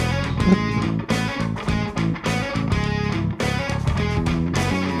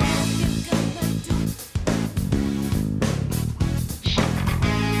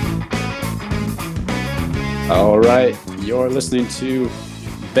right, you're listening to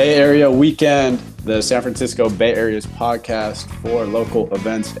Bay Area Weekend, the San Francisco Bay Area's podcast for local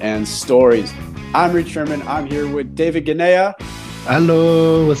events and stories. I'm Reed Sherman. I'm here with David Ganea.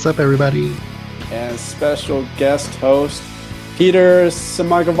 Hello, what's up, everybody? And special guest host, Peter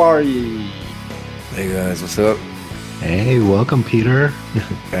Samagavari. Hey guys, what's up? Hey, welcome, Peter.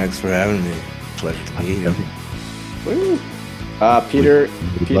 Thanks for having me. Pleasure to be here. Woo. Peter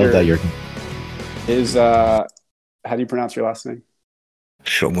Love that you're is, how do you pronounce your last name?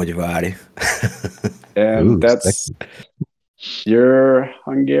 Shomojivari. And Ooh, that's, you're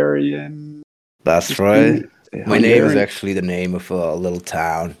Hungarian? That's right. My name is Hungarian? actually the name of a little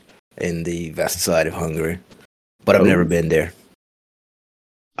town in the west side of Hungary, but I've never been there.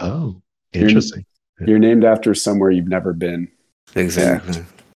 Oh, interesting. You're named after somewhere you've never been. Exactly.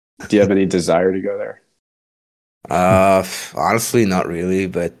 Do you have any desire to go there? Honestly, not really,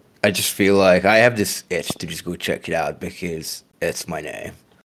 but I just feel like I have this itch to just go check it out because it's my name.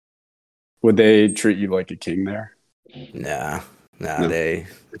 Would they treat you like a king there? Nah, No. they,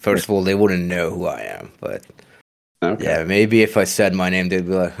 first of all, they wouldn't know who I am, but Okay. yeah, maybe if I said my name, they'd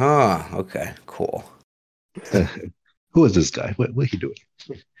be like, huh, okay, cool. Who is this guy? What he doing?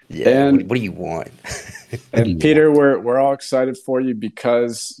 Yeah, And- what do you want? And Peter, we're all excited for you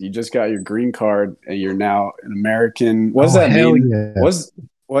because you just got your green card and you're now an American. What does that hell mean? yeah.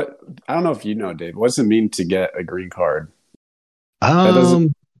 What I don't know if you know, Dave. What does it mean to get a green card?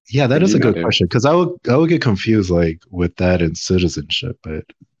 Yeah, that is you a know, good dude. question because I would get confused like with that and citizenship, but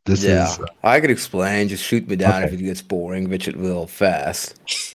this Yeah, is I could explain. Just shoot me down Okay. if it gets boring, which it will fast.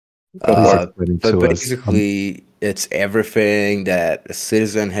 Go for it. explaining But to us. basically, it's everything that a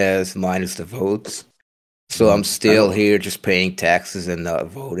citizen has minus the votes. So I'm still here just paying taxes and not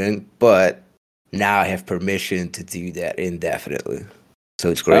voting, but now I have permission to do that indefinitely. So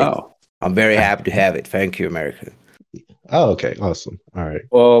it's great. Oh, I'm very happy to have it. Thank you, America. Oh, okay, awesome. All right,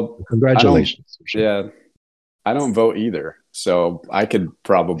 well, congratulations. for sure. yeah. I don't vote either, so I could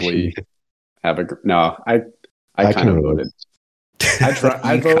probably have a. No, I kind can of vote. voted. I try.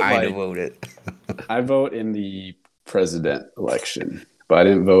 I You vote kind like of voted. I vote in the president election, but I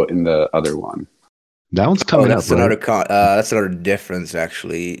didn't vote in the other one. That one's Oh, coming up, that's another right? that's another difference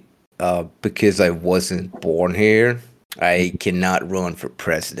actually. Because I wasn't born here, I cannot run for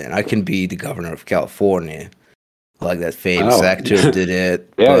president. I can be the governor of California, like that famous Oh. actor did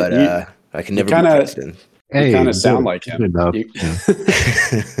it. Yeah, but you- I can never be kinda- president. You kind of good- sound like him. good enough. You- Yeah.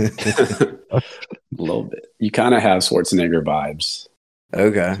 a little bit. You kind of have Schwarzenegger vibes,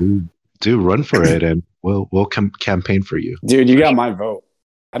 Okay. Do run for it, and we'll campaign for you. dude. You got my vote.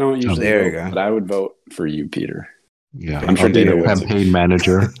 I don't usually there you vote, go. but I would vote for you, Peter. Yeah, I'm sure I'll be David your would too. campaign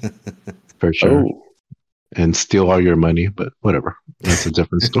manager for sure, Oh, and steal all your money. But whatever, that's a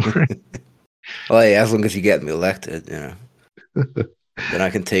different story. Well, yeah, as long as you get me elected, then I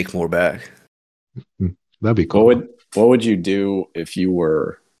can take more back. That'd be cool. what would you do if you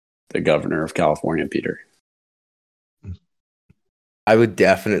were the governor of California, Peter? I would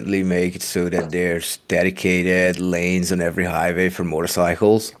definitely make it so that there's dedicated lanes on every highway for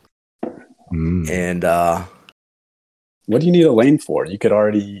motorcycles. Mm. And What do you need a lane for? You could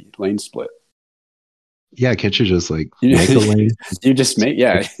already lane split. Yeah, can't you just like You- make a lane, You just make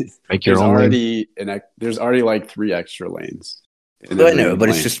make your There's own lane? already there's already like 3 extra lanes. in I every know, but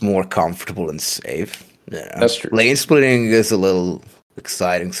it's lane. just more comfortable and safe. Yeah. That's true. Lane splitting is a little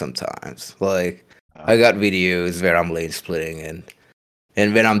exciting sometimes. Like I got videos where I'm lane splitting and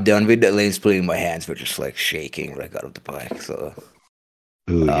when I'm done with the lane splitting, my hands were just like shaking like out of the bike. So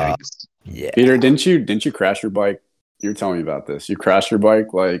Ooh, Uh, yikes. yeah. Peter, didn't you crash your bike? You were telling me about this. You crashed your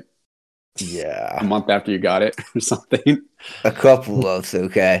bike like a Yeah. month after you got it or something. A couple of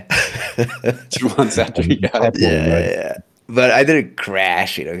okay. 2 months after you got it. Yeah, Right. yeah. But I didn't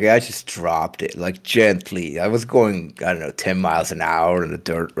crash it, okay? I just dropped it, like, gently. I was going, I don't know, 10 miles an hour on a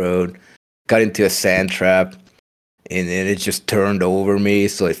dirt road. Got into a sand trap, and then it just turned over me,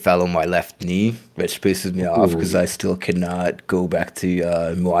 so it fell on my left knee, which pisses me off, because I still cannot go back to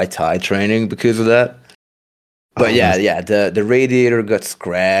Muay Thai training because of that. But Oh, yeah, the radiator got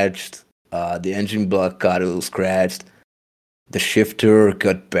scratched. The engine block got a little scratched. The shifter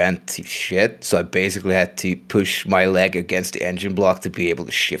got bent to shit, so I basically had to push my leg against the engine block to be able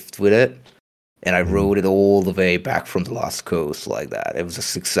to shift with it. And I rode it all the way back from the Lost Coast like that. It was a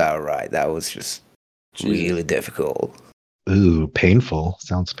 6-hour ride. That was just really difficult. Ooh, painful.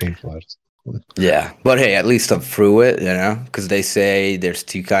 Sounds painful. Yeah, but hey, at least I'm through it, because they say there's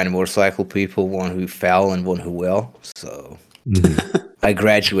 2 kind of motorcycle people, one who fell and one who will. So Mhm. I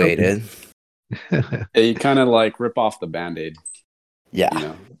graduated. Yeah, you kind of like rip off the Band-Aid.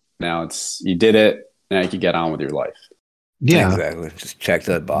 Yeah. Now you did it. Now you can get on with your life. Yeah, exactly. Just check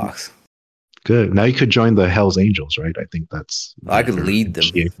that box. good. Now you could join the Hell's Angels, right? I think that's. I could or lead them.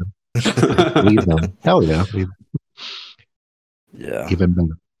 initiate Lead them. Hell yeah. Yeah. Even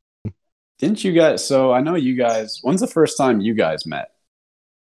better. Didn't you guys? So I know you guys. When's the first time you guys met?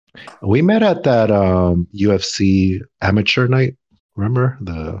 We met at that UFC amateur night. Remember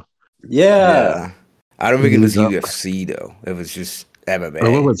the? Yeah. I don't think it was Yeah. UFC though. It was just MMA.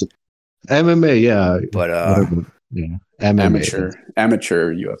 Or what was it? MMA, yeah. But Whatever. Yeah, MMA.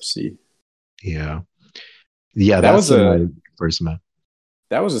 Amateur UFC. Yeah, yeah. That That's was when I first met.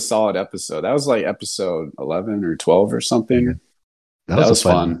 That was a solid episode. That was like episode 11 or 12 or something. Yeah. That was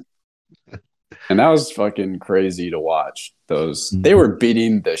fun. And that was fucking crazy to watch. They were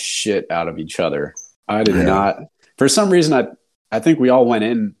beating the shit out of each other. I did not. For some reason, I think we all went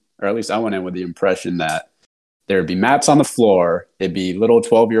in, or at least I went in with the impression that there would be mats on the floor. It'd be little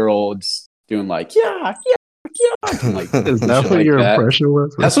 12-year-olds doing like, yeah. And like, Is that what your impression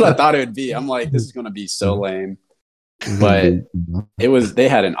was? That's what I thought it would be. I'm like, this is going to be so lame. But they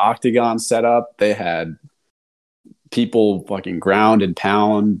had an octagon set up. They had people fucking ground and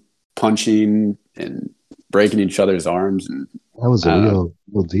pound, punching and breaking each other's arms. And that was a real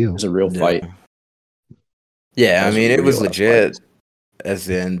deal. It was a real fight. Yeah, I mean, it was legit, as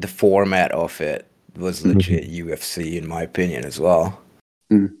in the format of it was legit UFC, in my opinion, as well.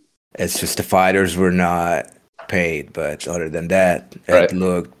 Mm. It's just the fighters were not paid, but other than that, it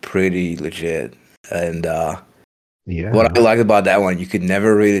looked pretty legit. And what I liked about that one, you could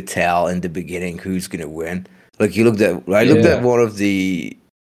never really tell in the beginning who's gonna win. Like I looked at one of the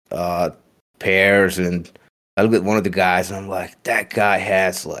pairs, and I looked at one of the guys, and I'm like, that guy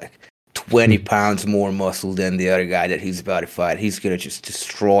has like 20 pounds more muscle than the other guy that he's about to fight. He's gonna just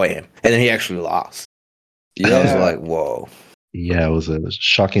destroy him, and then he actually lost. Yeah, I was like, whoa. Yeah, it was a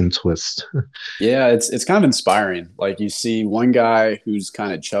shocking twist. Yeah, it's kind of inspiring. Like you see one guy who's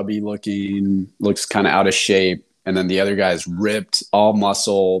kind of chubby looking, looks kind of out of shape, and then the other guy's ripped, all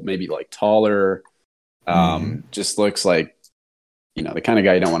muscle, maybe like taller. Just looks like, the kind of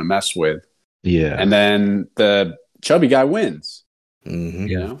guy you don't want to mess with. Yeah. And then the chubby guy wins.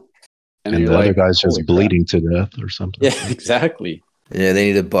 Mm-hmm. And the other guy's just bleeding to death or something. Yeah, exactly. Yeah,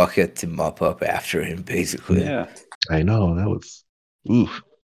 they need a bucket to mop up after him, basically. Yeah. I know. That was oof.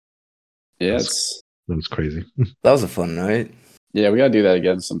 Yeah, that was crazy. That was a fun night. Yeah, we gotta do that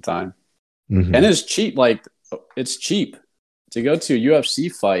again sometime. Mm-hmm. And it's cheap. Like, it's cheap to go to a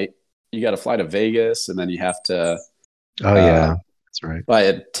UFC fight. You got to fly to Vegas, and then you have to. Oh yeah, that's right. Buy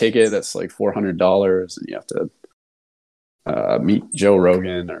a ticket that's like $400, and you have to meet Joe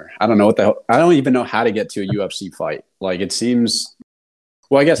Rogan, or I don't know what the hell. I don't even know how to get to a UFC fight. Like, it seems.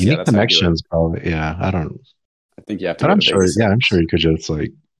 Well, I guess you need connections, probably. Yeah, I don't. I think you have to. But I'm sure. Yeah, I'm sure you could just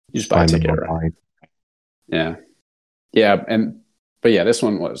like. You just buy a ticket. Right? Yeah, but yeah, this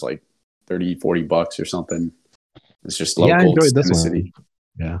one was like $30-$40 or something. It's just local. Yeah, I enjoyed this one. City.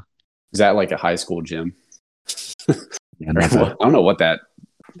 Yeah. Is that like a high school gym? Yeah, I don't know what that.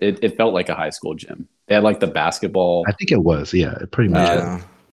 It felt like a high school gym. They had like the basketball. I think it was. Yeah, pretty much.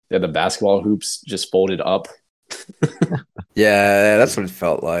 They had the basketball hoops just folded up. Yeah, that's what it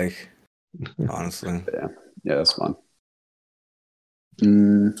felt like. Honestly. Yeah, that's fun.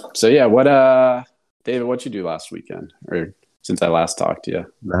 So yeah, David, what'd you do last weekend, or since I last talked to you?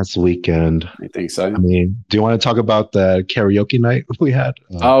 Last weekend. Anything exciting? I mean, do you want to talk about the karaoke night we had?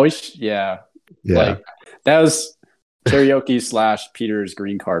 Yeah. Like, that was karaoke / Peter's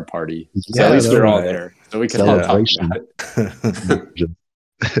green card party. So at least we're all there, so we can all talk about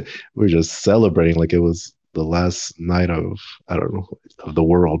it. We're just celebrating like it was the last night of the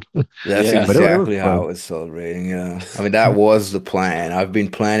world. That's exactly how I was celebrating. Yeah, I mean that was the plan. I've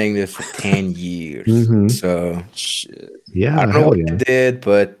been planning this for 10 years. Mm-hmm. So yeah, I don't know what I did,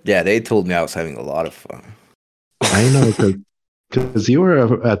 but yeah, they told me I was having a lot of fun. I know because you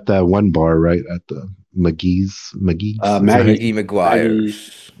were at that one bar, right? At the Maggie McGuire's.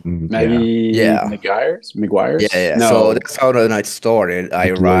 Maggie McGuire's? Yeah. No. So that's how the night started. I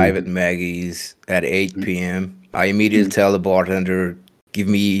arrive at Maggie's at 8 p.m. I immediately tell the bartender, give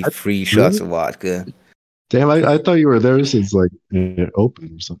me 3 shots of vodka. Damn, I thought you were there since like it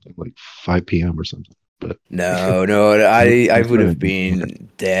opened or something, like 5 p.m. or something. But No, I would have been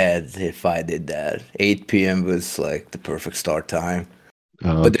dead if I did that. 8 p.m. was like the perfect start time.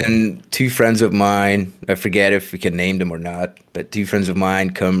 But then 2 friends of mine, I forget if we can name them or not, but 2 friends of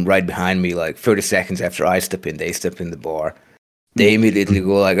mine come right behind me like 30 seconds after I step in. They step in the bar. They immediately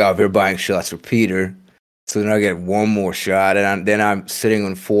go like, oh, we're buying shots for Peter. So then I get 1 more shot, and then I'm sitting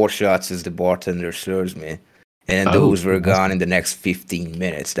on 4 shots as the bartender serves me. and those were gone in the next 15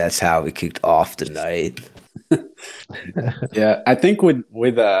 minutes. That's how we kicked off the night. Yeah, I think with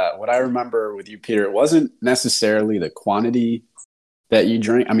what I remember with you, Peter, it wasn't necessarily the quantity that you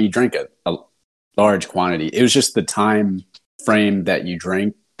drink. I mean, you drank a large quantity. It was just the time frame that you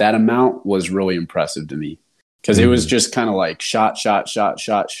drank that amount was really impressive to me, because it was just kind of like shot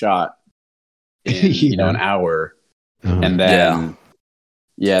in an hour, and then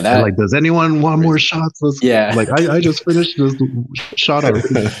that and like, does anyone want more shots? Like I just finished this shot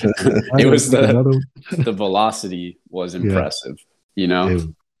already. It was the velocity was impressive, It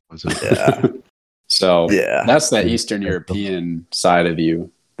was So that's that Eastern European side of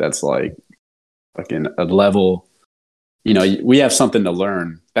you that's like fucking a level. We have something to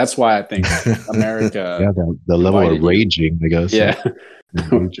learn. That's why I think America, the level of raging, I guess. Yeah,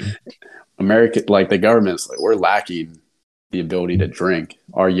 America, like the government's like, we're lacking the ability to drink.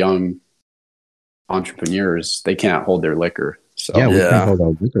 Our young entrepreneurs, they can't hold their liquor. So we can't hold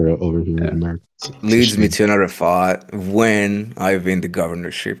our liquor over here in America. Leads me to another thought. When I win the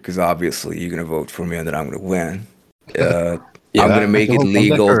governorship, because obviously you're gonna vote for me and then I'm gonna win. I'm gonna make it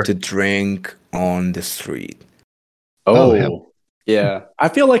legal to drink on the street. Yeah. I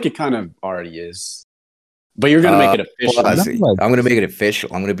feel like it kind of already is. But you're going to make it official. I'm going to make it official.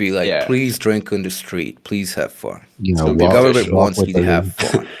 I'm going to be like, please drink on the street. Please have fun. The government wants you to have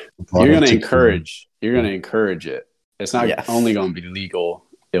fun. You're going to encourage it. It's not only going to be legal.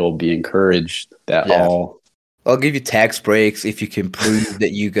 It will be encouraged that all. I'll give you tax breaks if you can prove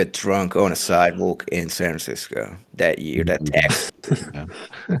that you got drunk on a sidewalk in San Francisco that year. That tax.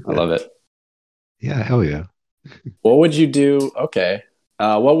 I love it. Yeah, hell yeah. What would you do? Okay.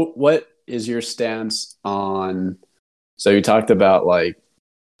 What is your stance on? So you talked about like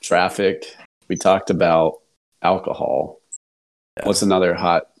traffic. We talked about alcohol. Yeah. What's another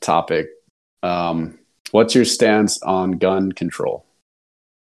hot topic? What's your stance on gun control?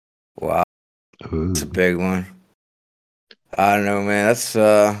 Wow, that's a big one. I don't know, man. That's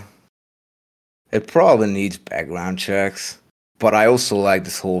it probably needs background checks. But I also like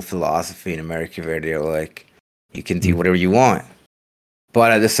this whole philosophy in America where they're like, you can do whatever you want.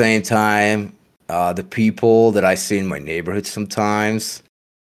 But at the same time, the people that I see in my neighborhood sometimes,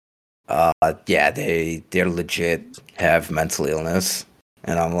 they're legit have mental illness.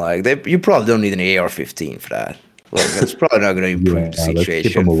 And I'm like, you probably don't need an AR-15 for that. Like, that's probably not going to improve the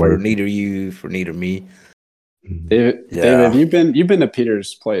situation for neither you, for neither me. David, you've been to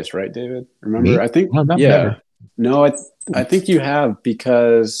Peter's place, right, David? Remember? Me? I think never. No, I think you have,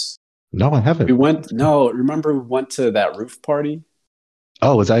 because no, I haven't. Remember we went to that roof party?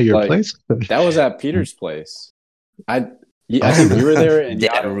 Oh, was that your place? That was at Peter's place. I think you were there, and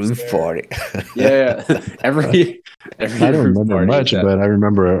that roof party. Yeah, every I don't remember much, but I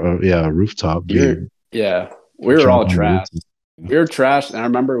remember a rooftop. We were all trashed. We were trashed, and I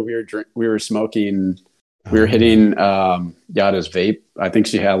remember we were smoking. We were hitting Yada's vape. I think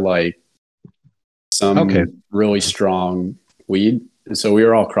she had like some really strong weed, and so we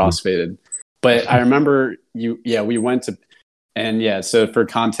were all crossfaded. But I remember we went to, and so for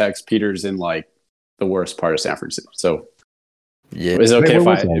context, Peter's in like the worst part of San Francisco. So is it okay if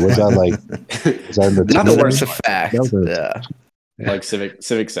I was that like not the worst of fact? Like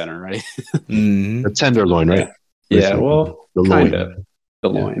Civic Center, right? The Tenderloin, right? Yeah, well, the kind of the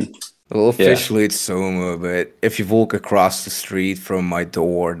loin. Well, officially it's Soma, but if you walk across the street from my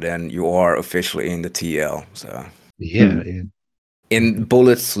door, then you are officially in the TL. So and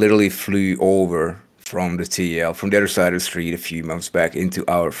bullets literally flew over from the TL, from the other side of the street a few months back into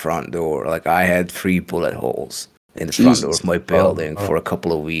our front door. Like, I had 3 bullet holes in the front door of my building for a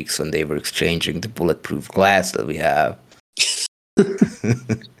couple of weeks when they were exchanging the bulletproof glass that we have.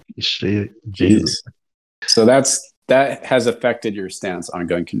 Shit. Jesus. So that has affected your stance on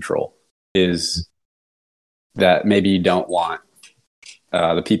gun control, is that maybe you don't want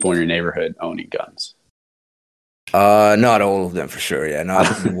the people in your neighborhood owning guns. Not all of them, for sure. Yeah, not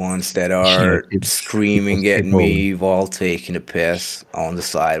the ones that are screaming at me while taking a piss on the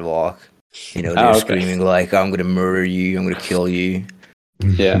sidewalk. They're screaming like, "I'm gonna murder you. I'm gonna kill you."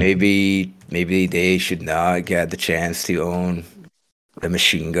 Yeah, maybe they should not get the chance to own a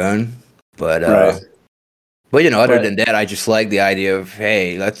machine gun. But other than that, I just like the idea of,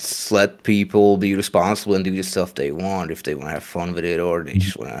 hey, let's let people be responsible and do the stuff they want, if they want to have fun with it, or they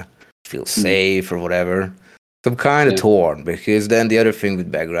just want to feel safe or whatever. So I'm kind of torn, because then the other thing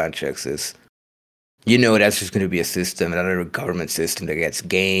with background checks is, that's just going to be a system, another government system that gets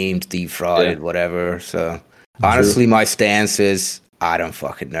gamed, defrauded, whatever. So honestly, my stance is, I don't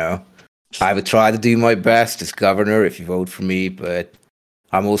fucking know. I would try to do my best as governor if you vote for me, but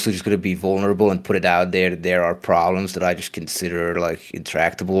I'm also just gonna be vulnerable and put it out there that there are problems that I just consider like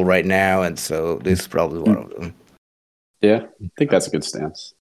intractable right now, and so this is probably one of them. Yeah, I think that's a good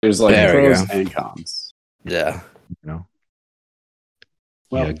stance. There's like There we pros go. and cons. Yeah. You know,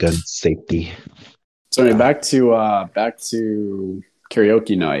 Well, yeah, gun safety. so anyway, back to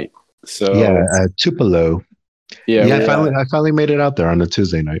karaoke night. So Yeah, Tupelo. yeah, Yeah, we, I finally made it out there on a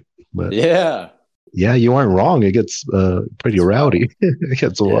Tuesday night. But yeah. yeah, you weren't wrong. It gets pretty It's rowdy. It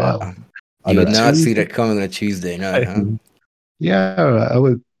gets wild. Yeah. On You a would not see Tuesday? that coming on a Tuesday night, huh? Yeah, I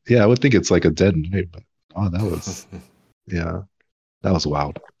would. Yeah, I would think it's like a dead night, but that was yeah, that was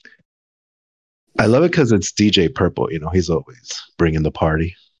wild. I love it because it's DJ Purple. You know, he's always bringing the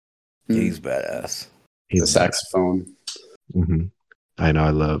party. He's badass. The He's saxophone. hmm I know.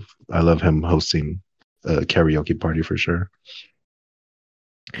 I love him hosting a karaoke party for sure.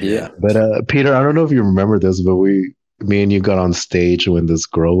 Yeah. But Peter, I don't know if you remember this, but me and you got on stage when this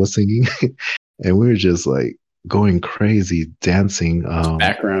girl was singing, and we were just like going crazy dancing.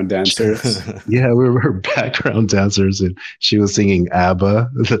 Background dancers. Yeah, we were background dancers, and she was singing ABBA,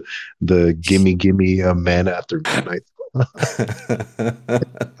 the "Gimme Gimme Man After Midnight."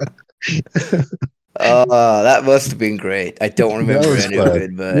 That must have been great. I don't remember was any of fun.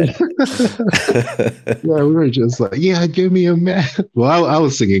 it, but Yeah, we were just like, "Yeah, give me a man." Well, I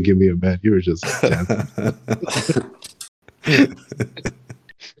was singing "Give Me a Man." You were just dancing.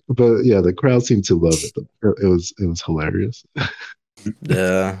 But yeah, the crowd seemed to love it. It was hilarious.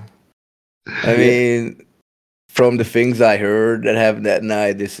 yeah. I mean, from the things I heard that happened that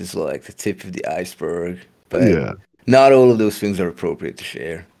night, this is like the tip of the iceberg. But Yeah, not all of those things are appropriate to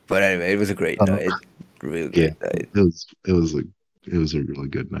share. But anyway, it was a great night. Really great night. it was a really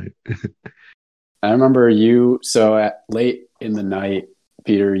good night. I remember you. So at late in the night,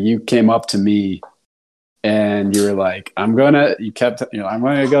 Peter, you came up to me and you were like, I'm going to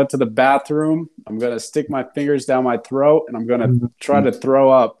go to the bathroom. I'm going to stick my fingers down my throat and I'm going to try to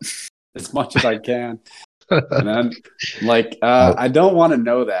throw up as much as I can. And then I'm like, I don't want to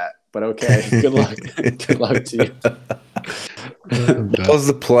know that, but okay. Good luck. Good luck to you. That was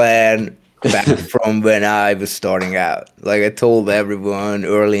the plan back from when I was starting out. Like I told everyone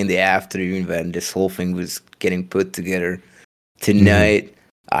early in the afternoon when this whole thing was getting put together. Tonight,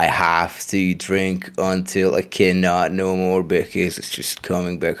 I have to drink until I cannot no more because it's just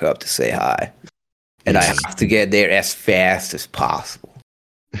coming back up to say hi. And I have to get there as fast as possible.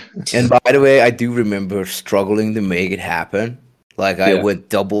 And by the way, I do remember struggling to make it happen. Like I went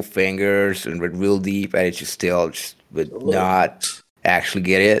double fingers and went real deep, and it just would not actually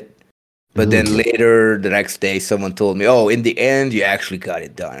get it. But then later, the next day, someone told me, "Oh, in the end, you actually got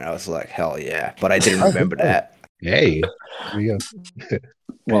it done." And I was like, "Hell yeah!" But I didn't remember that. Hey, there you go.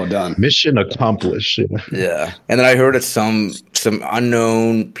 Well done. Mission accomplished. Yeah, and then I heard that some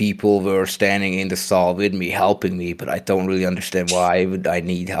unknown people were standing in the stall with me, helping me, but I don't really understand why would I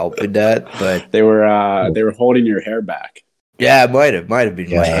need help with that. But they were holding your hair back. Yeah, it might have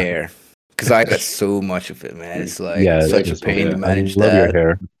been my hair because I got so much of it, man. It's like such a pain to manage I love that. your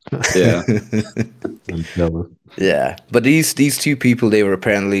hair. Yeah. I'm jealous. Yeah, but these two people, they were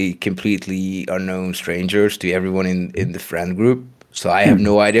apparently completely unknown strangers to everyone in the friend group. So I have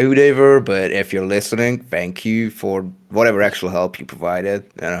no idea who they were, but if you're listening, thank you for whatever actual help you provided.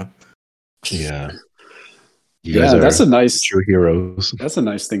 You know. Yeah. That's a nice true heroes. That's a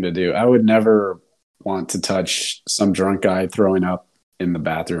nice thing to do. I would never want to touch some drunk guy throwing up in the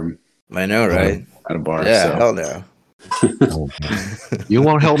bathroom. I know, right? At a bar. Yeah, hell no. You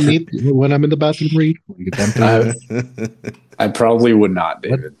won't help me when I'm in the bathroom, Reed? I probably would not,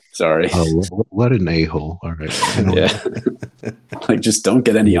 David. Sorry. Oh, what an a-hole. All right. Yeah. Like, just don't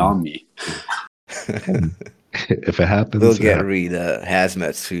get any on me. If it happens, we'll get Reed a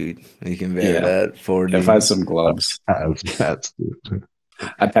hazmat suit. You can wear that for if I have some gloves. Hazmat suit.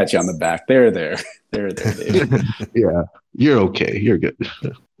 I pat you on the back. There, David. Yeah, you're okay. You're good.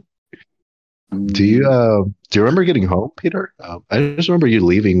 Do you remember getting home, Peter? I just remember you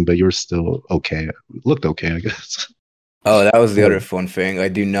leaving, but you were still okay. Looked okay, I guess. Oh, that was the other fun thing. I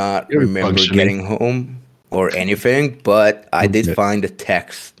do not remember getting home or anything, but I did find a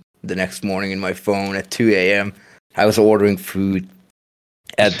text the next morning in my phone at 2 a.m. I was ordering food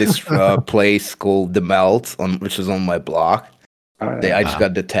at this place called The Melt, which was on my block. I just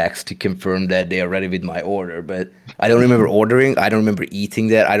got the text to confirm that they are ready with my order, but I don't remember ordering. I don't remember eating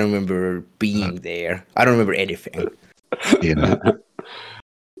that. I don't remember being there. I don't remember anything. Yeah.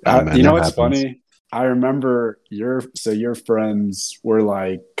 You know what's funny? I remember your friends were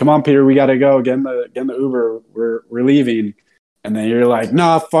like, "Come on, Peter, we got to go. Get in the Uber. We're leaving." and then you're like,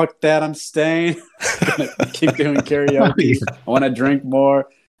 nah, fuck that, I'm staying. I'm gonna keep doing karaoke. I want to drink more.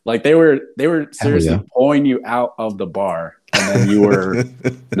 Like they were seriously pulling you out of the bar, and then you were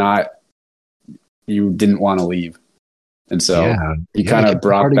you didn't want to leave. And so you kind of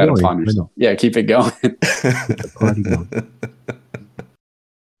brought that upon yourself. Yeah, keep it going.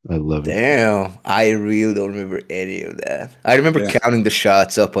 I love it. Damn, I really don't remember any of that. I remember counting the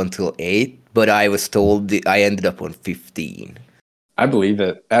shots up until 8, but I was told I ended up on 15. I believe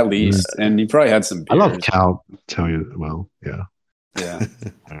it, at least. And you probably had some beers. I love count. Tell you, well, yeah. Yeah.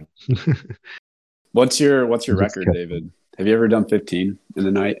 What's your record, David? Have you ever done 15 in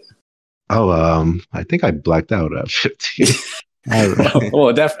the night? Oh, I think I blacked out at 15.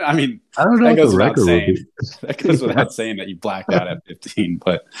 Well, definitely. I mean, I don't know that what goes the without record saying. would be. That goes without saying that you blacked out at 15.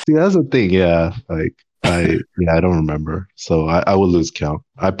 But see, that's the thing. Yeah, like I don't remember, so I would lose count.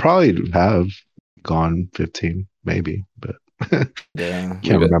 I probably have gone 15, maybe, but can't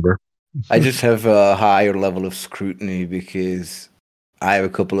remember. I just have a higher level of scrutiny because I have a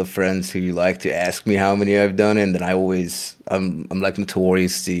couple of friends who like to ask me how many I've done, and then I'm like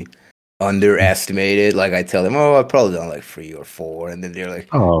notoriously underestimated. Like I tell them, oh, I've probably done like 3 or 4, and then they're like,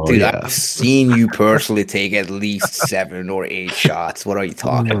 dude, I've seen you personally take at least 7 or 8 shots. What are you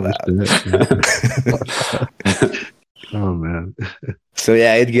talking about? Oh man. So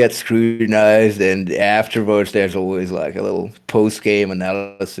yeah, it gets scrutinized, and afterwards there's always like a little post-game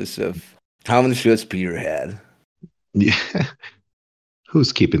analysis of how many shots Peter had. Yeah.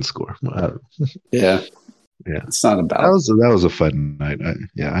 Who's keeping score? Yeah. It's not about that was a fun night.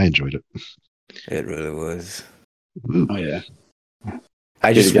 I enjoyed it. It really was. Ooh. Oh yeah.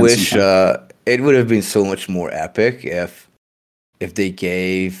 I just wish it would have been so much more epic if they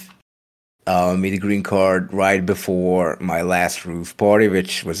gave me the green card right before my last roof party,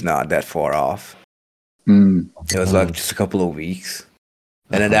 which was not that far off. It was like just a couple of weeks.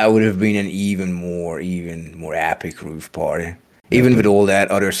 And then that would have been an even more epic roof party. Even with all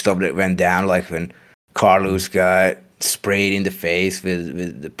that other stuff that went down, like when Carlos got sprayed in the face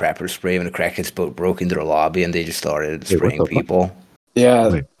with the pepper spray when the crackheads broke into the lobby and they just started spraying people.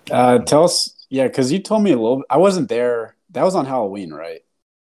 Yeah. Tell us, because you told me a little bit. I wasn't there. That was on Halloween, right?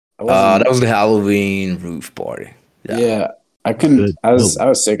 That was the Halloween roof party. Yeah. I couldn't. I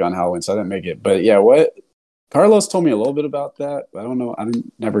was sick on Halloween, so I didn't make it. But yeah, what Carlos told me a little bit about that. I don't know.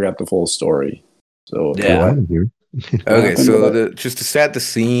 Never got the full story. So yeah. Okay, so just to set the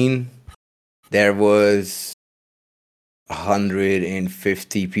scene, there was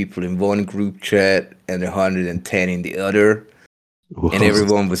 150 people in one group chat and 110 in the other. Whoa. And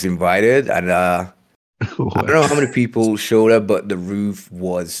everyone was invited. And I don't know how many people showed up, but the roof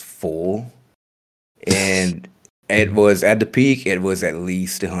was full. And it was at the peak, it was at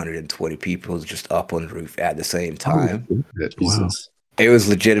least 120 people just up on the roof at the same time. Wow. It was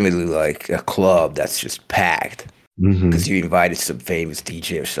legitimately like a club that's just packed. Because you invited some famous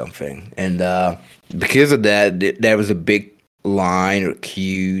DJ or something. And because of that, there was a big line or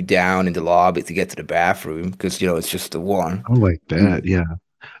queue down in the lobby to get to the bathroom because, it's just the one. Oh, like that, yeah.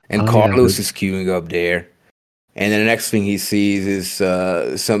 And Carlos is queuing up there. And then the next thing he sees is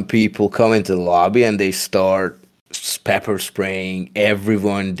some people come into the lobby and they start pepper spraying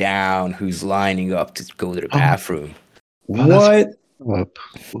everyone down who's lining up to go to the bathroom. What?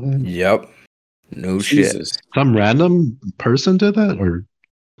 Yep. No Jesus. Shit. Some random person did that, or?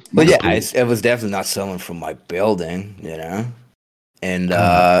 But yeah, it was definitely not someone from my building, And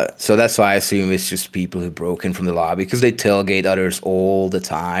so that's why I assume it's just people who broke in from the lobby because they tailgate others all the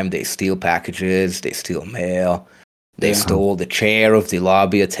time. They steal packages, they steal mail, they stole the chair of the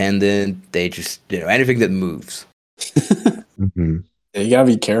lobby attendant. They just, anything that moves. You gotta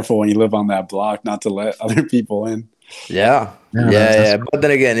be careful when you live on that block not to let other people in. Yeah. But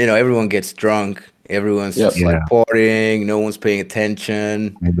then again, everyone gets drunk. Everyone's just like partying. No one's paying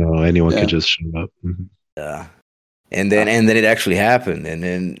attention. I know anyone could just show up. Yeah. And then it actually happened. And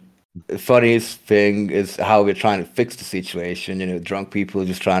then the funniest thing is how we're trying to fix the situation. Drunk people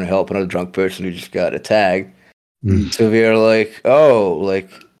just trying to help another drunk person who just got attacked. So we're like,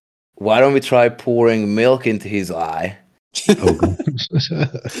 why don't we try pouring milk into his eye?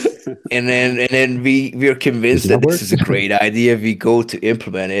 and then we're convinced that this is a great idea. We go to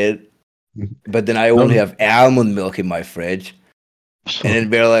implement it, but then I only have almond milk in my fridge, and then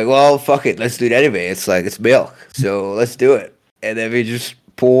we're like, well, fuck it, let's do it anyway. It's milk, so let's do it. And then we just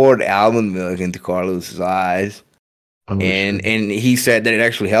poured almond milk into Carlos's eyes, and he said that it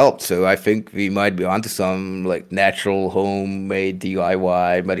actually helped. So I think we might be onto some natural homemade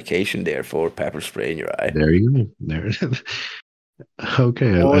DIY medication there for pepper spray in your eye. There you go. There.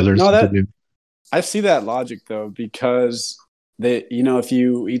 Okay, I learned something new. I see that logic though, because if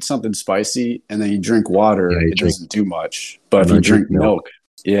you eat something spicy and then you drink water, Yeah, it doesn't do much. But if you drink milk,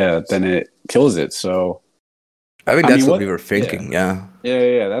 then it kills it. So I think that's what we were thinking. Yeah.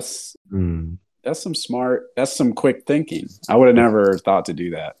 That's some quick thinking. I would have never thought to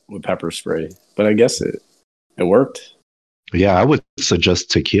do that with pepper spray, but I guess it worked. Yeah, I would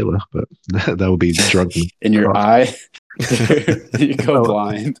suggest tequila, but that would be drug in your eye. You go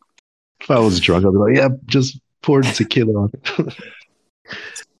blind. If I was drunk, I'd be like, yeah, just pour tequila on it.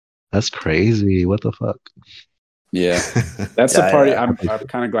 That's crazy. What the fuck? Yeah. That's the party. I'm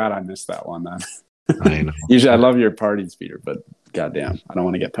kind of glad I missed that one, man. I know. Usually I love your parties, Peter, but goddamn, I don't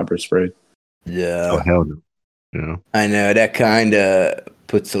want to get pepper sprayed. Yeah. Oh, hell no. Yeah. I know. That kind of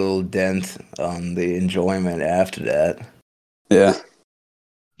puts a little dent on the enjoyment after that. Yeah.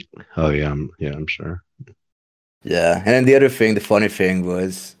 Oh, yeah. I'm sure. Yeah. And then the funny thing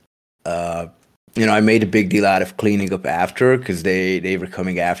was, I made a big deal out of cleaning up after because they were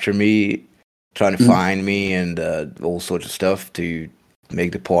coming after me, trying to find me and all sorts of stuff to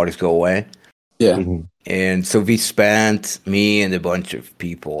make the parties go away. Yeah. Mm-hmm. And so me and a bunch of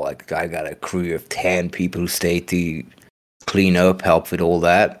people, like I got a crew of 10 people who stayed to clean up, help with all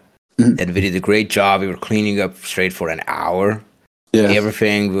that. Mm-hmm. And we did a great job. We were cleaning up straight for an hour. Yeah.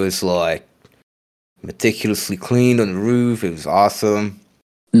 Everything was like meticulously cleaned on the roof. It was awesome.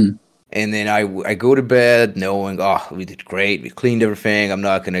 Mm. And then I go to bed knowing, we did great. We cleaned everything. I'm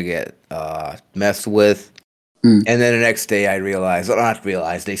not going to get messed with. Mm. And then the next day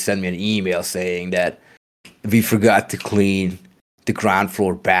they sent me an email saying that we forgot to clean the ground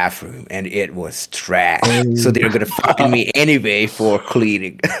floor bathroom and it was trash. So they're going to fine me anyway for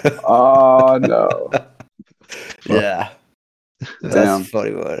cleaning. Oh, no. Yeah. That's a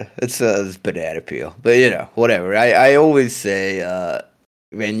funny one. It's a banana peel. But, whatever. I always say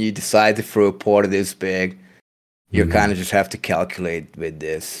when you decide to throw a party this big, you kind of just have to calculate with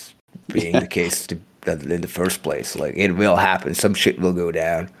this being the case in the first place. Like, it will happen. Some shit will go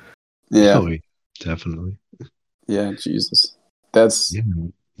down. Yeah. Oh, definitely. Yeah, Jesus. That's... Yeah.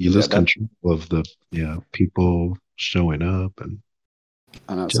 You lose control of the people showing up. And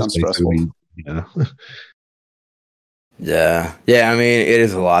I know, it sounds stressful. Yeah. Yeah, I mean, it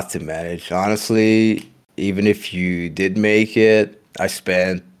is a lot to manage. Honestly, even if you did make it, I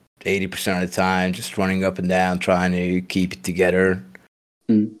spent 80% of the time just running up and down trying to keep it together.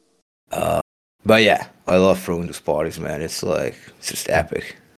 Mm. But yeah, I love throwing those parties, man. It's just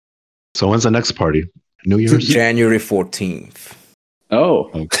epic. So when's the next party? New Year's? January 14th. Oh,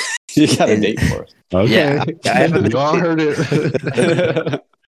 okay. You got a date for us. Okay. Yeah, you all heard it.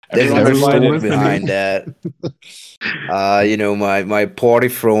 There's no story behind that. My party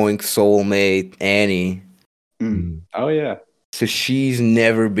throwing soulmate, Annie. Mm. Oh, yeah. So she's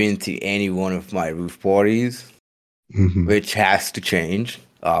never been to any one of my roof parties, which has to change,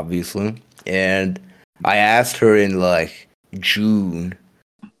 obviously. And I asked her in June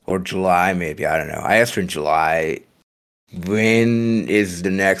or July, maybe, I don't know. I asked her in July, when is the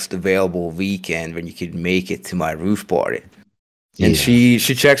next available weekend when you could make it to my roof party? And she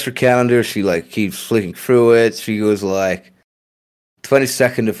checks her calendar. She keeps flicking through it. She goes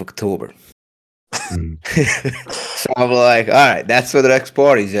 22nd of October. So I'm like, all right, that's where the next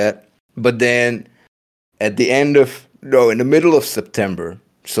party's at. But then in the middle of September,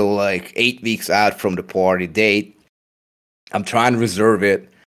 so 8 weeks out from the party date, I'm trying to reserve it,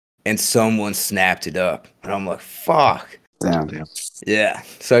 and someone snapped it up. And I'm like, fuck. Damn. Yeah.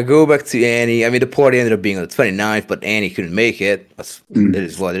 So I go back to Annie. I mean, the party ended up being on the 29th, but Annie couldn't make it. It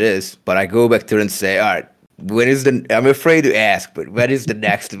is what it is. But I go back to her and say, all right, I'm afraid to ask, but when is the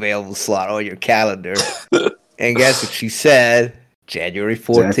next available slot on your calendar? And guess what she said? January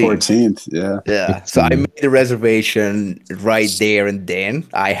 14th. January 14th, yeah. Yeah. So I made the reservation right there and then.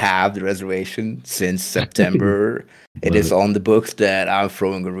 I have the reservation since September. It is on the books that I'm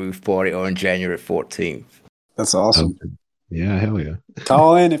throwing a roof party on January 14th. That's awesome. Yeah, hell yeah.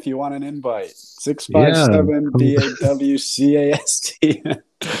 Call in if you want an invite. 657 BAWCAST.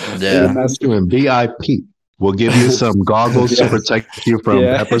 Yeah. That's doing VIP. We'll give you some goggles to protect you from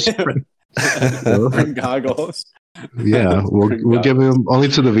pepper spray. Bring goggles. Yeah, we'll give them only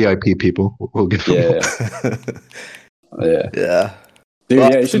to the VIP people. We'll give them. Yeah.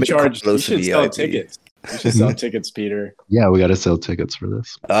 Dude, you should charge. You should sell tickets. You should sell tickets, Peter. Yeah, we got to sell tickets for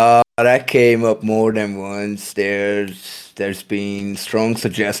this. That came up more than once. There's been strong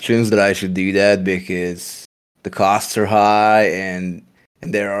suggestions that I should do that because the costs are high and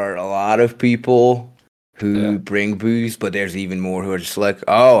there are a lot of people who bring booze, but there's even more who are just like,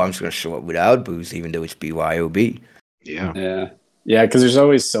 oh, I'm just going to show up without booze, even though it's BYOB. Yeah. Yeah, because there's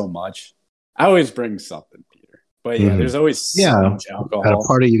always so much. I always bring something, Peter. But yeah, Mhm. there's always so Yeah. much At a alcohol.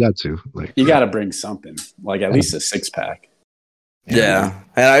 party, you got to like. You got to bring something, like at least a 6-pack. Yeah,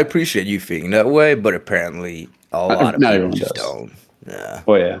 and I appreciate you feeling that way, but apparently a lot of Not people everyone just does. don't. Yeah.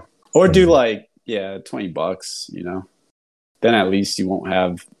 Oh yeah, or do Mhm. like $20. Then at least you won't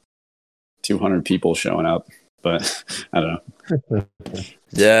have 200 people showing up. But I don't know.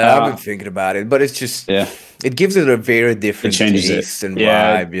 Yeah, I've been thinking about it, but it's just Yeah, it gives it a very different changes it. taste and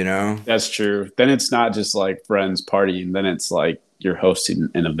Yeah. vibe, you know? that's true. Then it's not just like friends partying. Then it's like you're hosting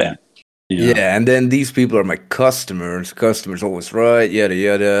an event. Yeah, and then these people are my customers. Customers always right, yada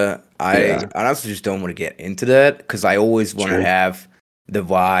yada. I Yeah. honestly just don't want to get into that because I always want to True. have the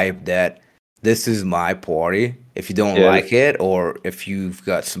vibe that this is my party. If you don't Yeah. like it or if you've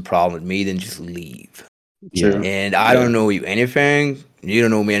got some problem with me, then just leave. True. And I don't know you anything. You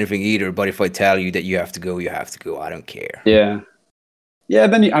don't know me anything either. But if I tell you that you have to go, you have to go. I don't care. Yeah.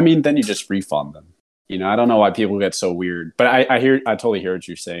 Then you just refund them. I don't know why people get so weird, but I totally hear what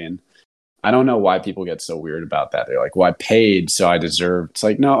you're saying. I don't know why people get so weird about that. They're like, "Well, I paid, so I deserve." It's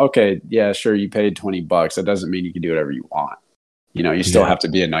like, no, okay, yeah, sure, you paid $20. That doesn't mean you can do whatever you want. You still have to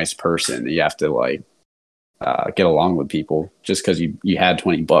be a nice person. You have to get along with people. Just because you had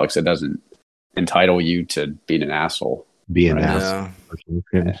 $20, it doesn't entitle you to being an asshole. Be an Right. asshole.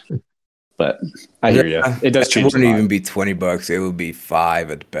 Yeah. But I hear you. It does change. It wouldn't even be $20. It would be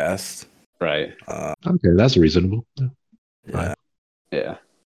 $5 at best. Right. Okay, that's reasonable. Yeah. Yeah.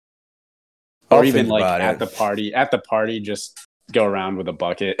 I'll Or even think like about at it. the party, just go around with a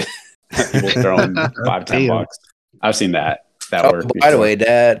bucket. People throwing $5-10. I've seen that. That Oh, work. by the way,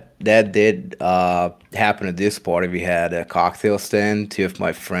 that did happen at this party. We had a cocktail stand. Two of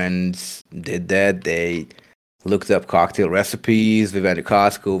my friends did that. They looked up cocktail recipes. We went to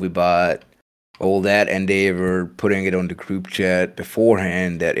Costco. We bought all that, and they were putting it on the group chat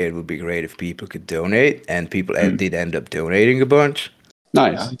beforehand that it would be great if people could donate, and people did end up donating a bunch.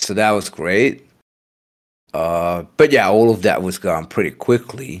 Nice. So that was great. But yeah, all of that was gone pretty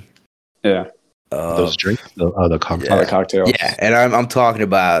quickly. Yeah. Those drinks, the cocktails. Other cocktails. Yeah, and I'm talking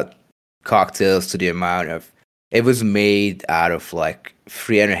about cocktails to the amount of it was made out of like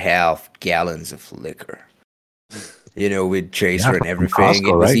 3.5 gallons of liquor. With chaser and from everything. Costco,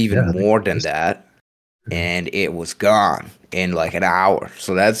 It was right? even Yeah. more than that. And it was gone in like an hour.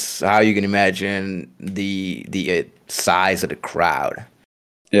 So that's how you can imagine the size of the crowd.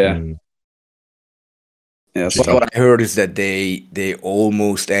 Yeah. Mm. Yeah. But what I heard is that they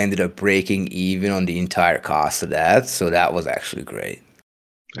almost ended up breaking even on the entire cost of that. So that was actually great.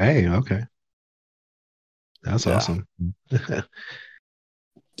 Hey, okay. That's Yeah. awesome.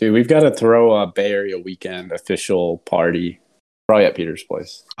 Dude, we've got to throw a Bay Area weekend official party, probably at Peter's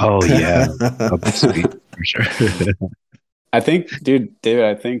place. Oh yeah, that'd be sweet for sure. I think, dude, David,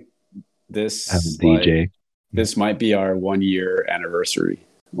 I think this Have a DJ. this might be our 1-year anniversary,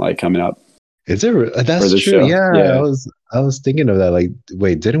 coming up. Is it? That's For the true. show. Yeah, Yeah. I was thinking of that. Like,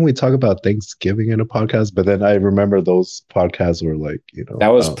 wait, didn't we talk about Thanksgiving in a podcast? But then I remember those podcasts were That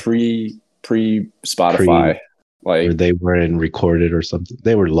was pre Spotify. or they weren't recorded or something.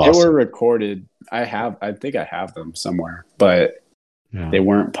 They were They lost. were recorded. I think I have them somewhere, but Yeah. they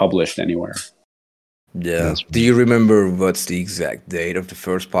weren't published anywhere. Yeah. That's Do you remember what's the exact date of the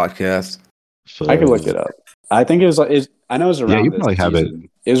first podcast? I could look it up. I think it was I know it was around you this probably have it season.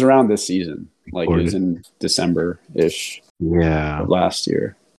 It was around this season. It was recorded. in December-ish Yeah. of last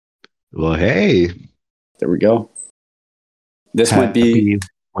year. Well, hey, There we go. This might be happy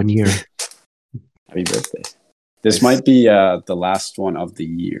 1 year. happy birthday. This might be the last one of the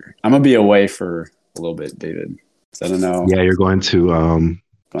year. I'm gonna be away for a little bit, David. So I don't know. Yeah, you're going to where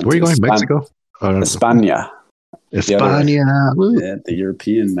are you going? Mexico? España. España. Woo. Yeah, the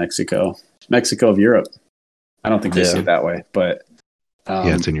European Mexico. Mexico of Europe. I don't think they say Yeah. it that way, but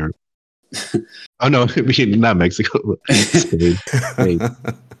Yeah, it's in Europe. Oh no, I mean, not Mexico. Spain. Spain.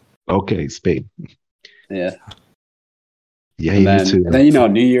 Okay, Spain. yeah. Yeah, And you need then, to. and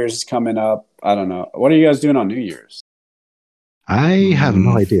then New Year's is coming up. I don't know. What are you guys doing on New Year's? I have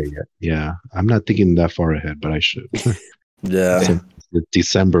no idea yet. Yeah, I'm not thinking that far ahead, but I should. Yeah.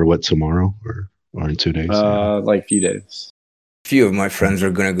 December, what, tomorrow or in 2 days? Yeah. Like a few days. A few of my friends are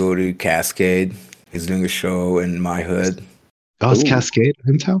gonna go to Cascade. He's doing a show in my hood. Oh, it's Ooh. Cascade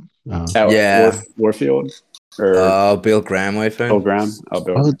in town? At Yeah. Warfield? Or Bill Graham, I think. Bill Graham? Oh,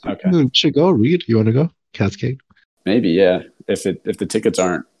 Bill Oh, Graham. Okay. dude, should go. Reed, you want to go? Cascade? Maybe, yeah. If the tickets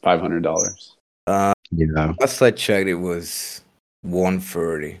aren't $500. Yeah. Last I checked, it was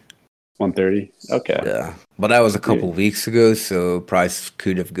 $130. $130. Okay. Yeah, but that was a couple weeks ago, so price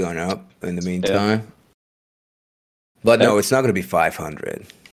could have gone up in the meantime. But no, it's not going to be $500.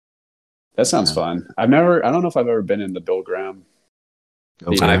 That sounds Yeah. fun. I don't know if I've ever been in the Bill Graham.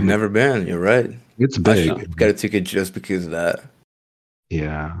 Okay. I've never been. You're right. It's I big. should get a ticket just because of that.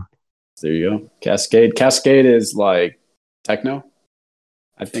 Yeah. There you go. Cascade. Cascade is like techno.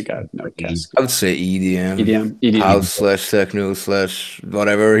 I think I know Cascade. I would say EDM. EDM. House / techno /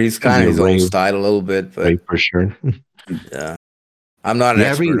 whatever. He's kind of his own rave. style a little bit, but Right, for sure. yeah. I'm not an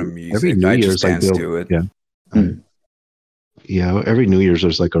expert in music. every New I Year's just dance Bill, to it. Yeah. Yeah, every New Year's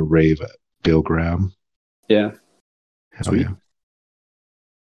there's like a rave at Bill Graham. Yeah. Hell Sweet. yeah.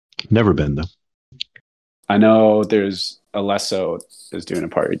 Never been though. I know there's Alesso is doing a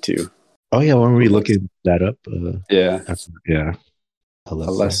party too. Oh yeah, when were we looking that up? Yeah. Yeah.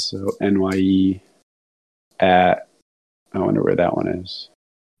 Alesso NYE at, I wonder where that one is.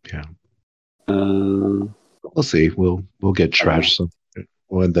 Yeah. Uh, We'll see. We'll get trashed some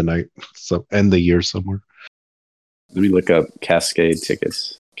one the night, so end the year somewhere. Let me look up Cascade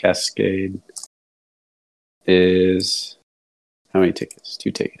tickets. Cascade is how many tickets?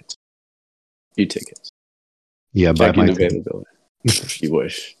 2 tickets. Few tickets. Yeah, buy Checking my availability. You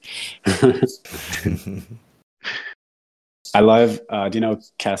wish. I love. Do you know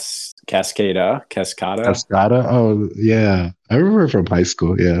Cascada? Cascada. Oh yeah, I remember from high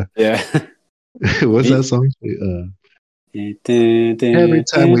school. Yeah, Yeah. what's that song? Every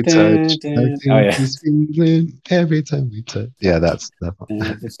time we touch, I feel Oh yeah. this feeling. Every time we touch. Yeah, that's that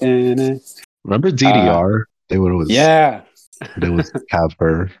one. Remember DDR? They would always Yeah. they would have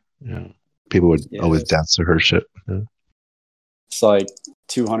her. Yeah, people would Yeah. always dance to her shit. Yeah. It's like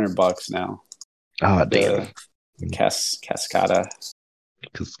 $200 now. Oh damn, The Cascada.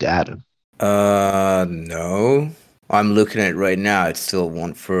 Cascada. No. I'm looking at it right now. It's still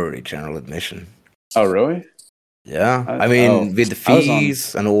 130 general admission. Oh really? Yeah. I- I mean, oh, with the I was on-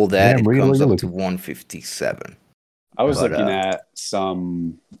 fees and all that, Damn, it really comes up looking- to 157. I was But, looking at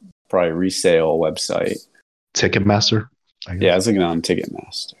some probably resale website. Ticketmaster. I guess. Yeah, I was looking on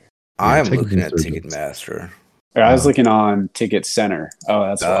Ticketmaster. I am Ticketmaster looking at is- Ticketmaster. Or I was looking on Ticket Center. Oh,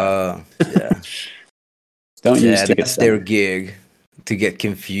 that's why. Yeah. Don't use Yeah, Ticket that's their Center. gig to get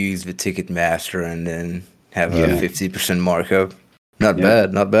confused with Ticketmaster and then have Yeah. a 50% markup. Not Yeah.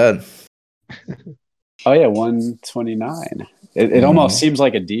 bad, not bad. Oh yeah, 129. It almost seems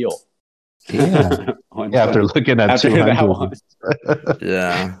like a deal. Yeah. 120. Yeah, after looking at After that 200. one.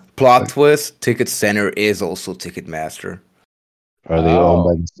 Yeah. Plot twist, Ticket Center is also Ticketmaster. Are they owned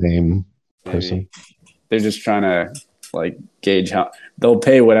by the same person? Maybe. They're just trying to like gauge how they'll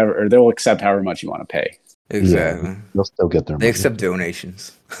pay whatever, or they'll accept however much you want to pay. Exactly. They'll still get their They money. accept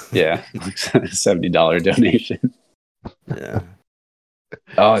donations. Yeah, $70 donation. Yeah.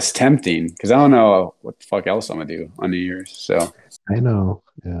 Oh, it's tempting because I don't know what the fuck else I'm gonna do on New Year's. So I know.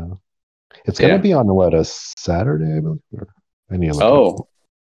 Yeah. It's going to Yeah. be on what, a Saturday, I believe? Or, I need to look oh, up.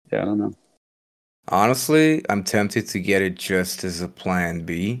 yeah, I don't know. Honestly, I'm tempted to get it just as a plan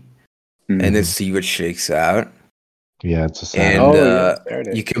B Mhm. and then see what shakes out. Yeah, it's a And Saturday. there it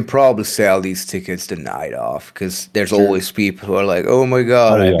is. you can probably sell these tickets the night off because there's Sure. always people who are like, oh my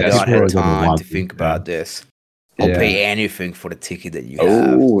God, Oh, I yeah, don't people have are gonna time want to to, think yeah. about this. I'll Yeah. pay anything for the ticket that you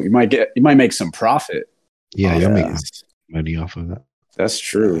have. Oh, you might make some profit. Yeah, Oh, you'll yeah. make money off of that. That's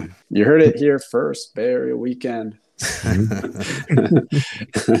true. You heard it here first. Bay Area weekend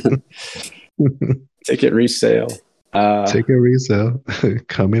ticket resale. Ticket resale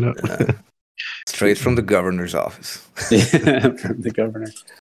coming up. Straight from the governor's office. From the governor.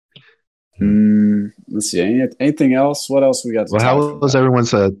 Let's see. Anything else? What else we got to Well, talk how about? was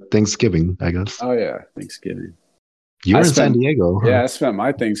everyone's Thanksgiving, I guess? Oh yeah, Thanksgiving. You were I in San spent- Diego. Huh? Yeah, I spent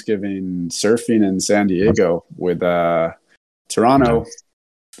my Thanksgiving surfing in San Diego with Toronto.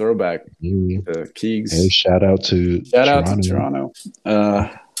 Throwback Hey, the Keegs. shout out to Shout out to Toronto.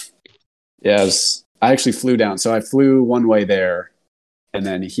 Yeah, I actually flew down. So I flew one way there, and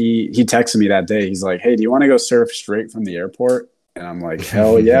then he texted me that day. He's like, "Hey, do you want to go surf straight from the airport?" And I'm like,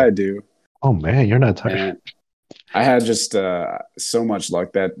 "Hell yeah, I do." Oh man, you're not tired. And I had just so much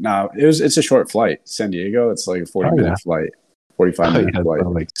luck that it's a short flight. San Diego, it's like a 40-minute flight, 45-minute yeah, flight,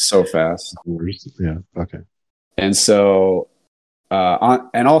 like- so fast. Yeah. Okay. And so,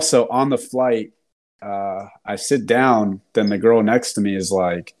 also on the flight, I sit down. Then the girl next to me is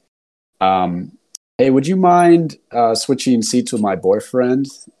like, "Hey, would you mind switching seats with my boyfriend?"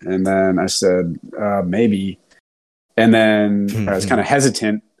 And then I said, "Maybe." And then I was kind of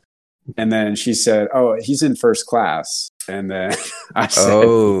hesitant. And then she said, "Oh, he's in first class." And then I said,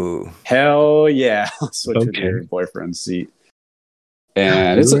 Oh. "Hell yeah, I'll switch with Okay. your boyfriend's seat."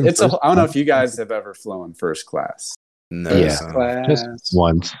 And You were in I first don't know if class? you guys have ever flown first class. No. Yeah. First class. Just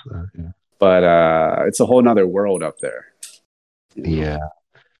once. Yeah. But it's a whole nother world up there. Yeah.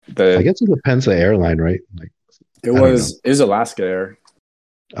 I guess it depends on the airline, right? Like, it was Alaska Air.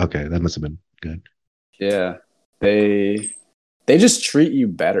 Okay, that must have been good. Yeah, they just treat you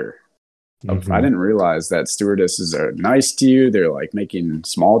better. Mhm. I didn't realize that stewardesses are nice to you. They're like making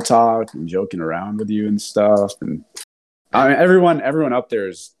small talk and joking around with you and stuff. And I mean, everyone up there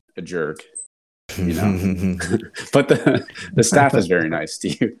is a jerk, you know. But the staff is very nice to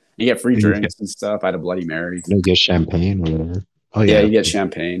you. You get free drinks and stuff. I had a Bloody Mary. You get champagne or whatever. Oh Yeah, yeah, you get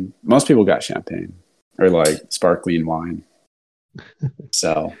champagne. Most people got champagne or like sparkling wine.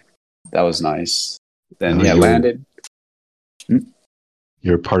 So that was nice. Then landed.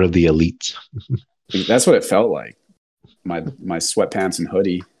 You're part of the elite. That's what it felt like. My sweatpants and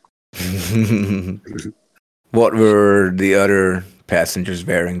hoodie. What were the other passengers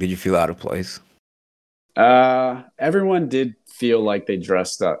wearing? Did you feel out of place? Everyone did feel like they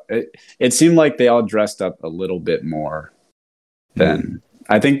dressed up. It seemed like they all dressed up a little bit more than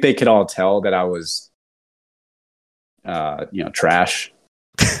I think they could all tell that I was, trash.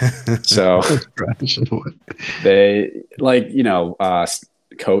 So they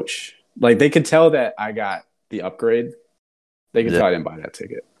coach, like they could tell that I got the upgrade. They could tell I didn't buy that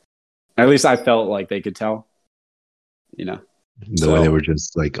ticket. At least I felt like they could tell, the way they were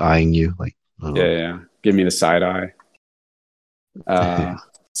just like eyeing you, like, yeah, give me the side eye.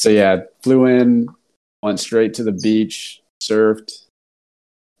 So yeah, flew in, went straight to the beach, surfed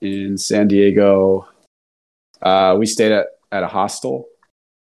in San Diego. We stayed at a hostel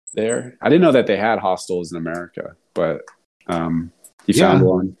there. I didn't know that they had hostels in America, but you found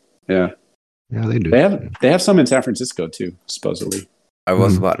one. Yeah, they do. They have some in San Francisco too, supposedly. I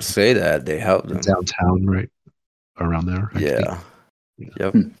was about to say that they helped them downtown, right around there. Yeah.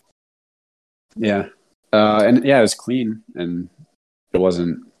 Yep. Yeah. And yeah, it was clean and it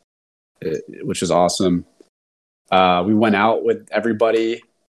wasn't, which was awesome. We went out with everybody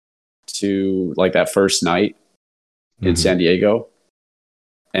to like that first night in San Diego,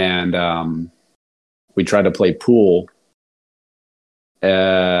 and we tried to play pool.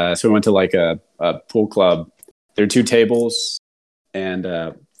 So we went to like a pool club. There are 2 tables and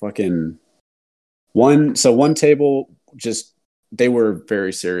one table, just they were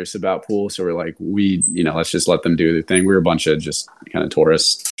very serious about pool, so we're like, let's just let them do their thing. We were a bunch of just kind of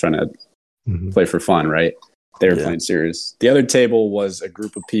tourists trying to play for fun, right? They were playing serious. The other table was a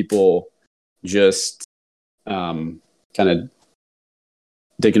group of people just kind of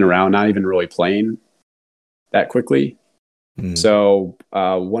digging around, not even really playing that quickly. So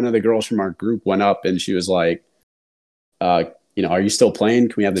one of the girls from our group went up and she was like, are you still playing?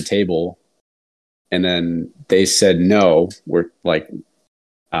 Can we have the table? And then they said no. We're like,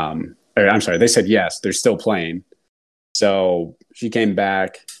 they said yes. They're still playing. So she came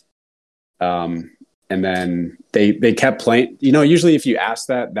back, and then they kept playing. Usually if you ask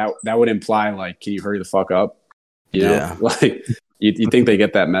that would imply like, can you hurry the fuck up? Yeah. Like you think they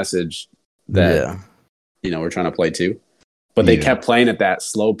get that message that we're trying to play too, but they kept playing at that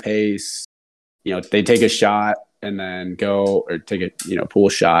slow pace. They take a shot and then go, or take a pool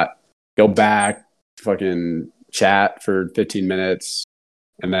shot, go back, fucking chat for 15 minutes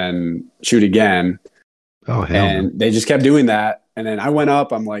and then shoot again. Oh hell. And they just kept doing that. And then I went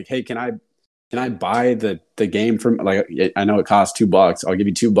up, I'm like, hey, can I buy the game from, like, I know it costs $2. I'll give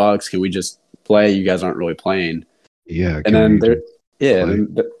you $2. Can we just play? You guys aren't really playing. Yeah. And then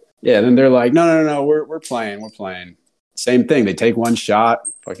then they're like, no, we're playing. Same thing. They take one shot,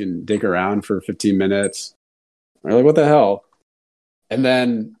 fucking dick around for 15 minutes. We're like, what the hell? And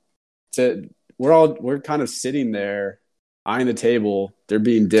then we're kind of sitting there eyeing the table. They're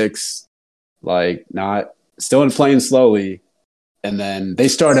being dicks, like still playing slowly. And then they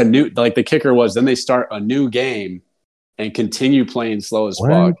start the kicker was, then they start a new game and continue playing slow as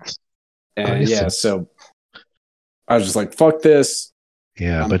fuck. And so I was just like, fuck this.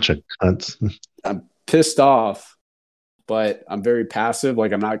 Yeah, a bunch of cunts. I'm pissed off, but I'm very passive.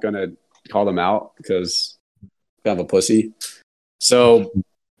 Like, I'm not going to call them out because I'm kind of a pussy. So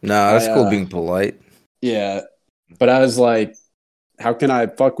no, that's cool being polite. Yeah. But I was like, how can I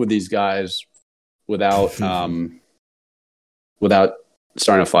fuck with these guys without without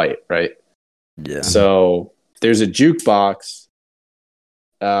starting a fight, right? Yeah. So there's a jukebox,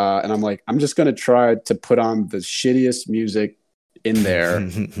 and I'm like, I'm just gonna try to put on the shittiest music in there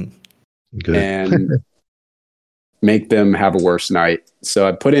and make them have a worse night. So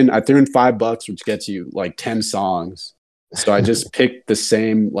I threw in $5, which gets you like 10 songs. So I just picked the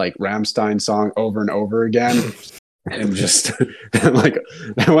same like Rammstein song over and over again. And just like,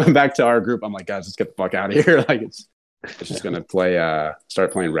 I went back to our group. I'm like, guys, let's get the fuck out of here. Like, it's just gonna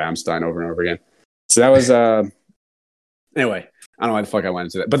start playing Rammstein over and over again. So that was Anyway, I don't know why the fuck I went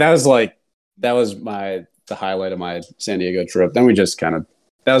into that, but that was the highlight of my San Diego trip. Then we just kind of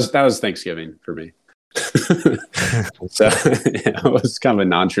that was Thanksgiving for me. So yeah, it was kind of a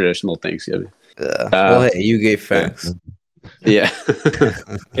non-traditional Thanksgiving. Well, hey, you gave thanks. Yeah.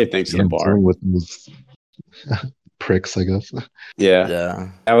 Hey, thanks to the bar. With those pricks, I guess.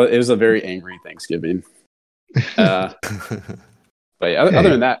 Yeah. It was a very angry Thanksgiving. But yeah, other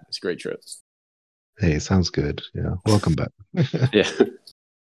than that, it's a great trip. Hey, sounds good. Yeah. Welcome back. Yeah.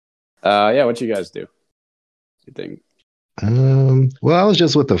 Yeah, what you guys do? You think? Well, I was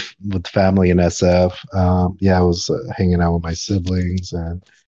just with family in SF. Yeah, I was hanging out with my siblings and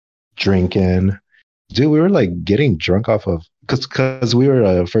drinking. Dude, we were like getting drunk off of because we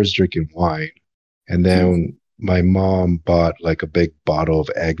were first drinking wine, and then my mom bought like a big bottle of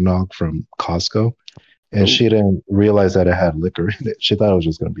eggnog from Costco, and she didn't realize that it had liquor in it. She thought it was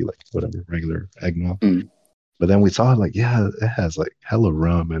just gonna be like whatever regular eggnog. But then we saw like, yeah, it has like hella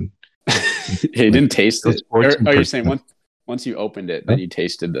rum and. You didn't taste it? Or are you saying once you opened it, then you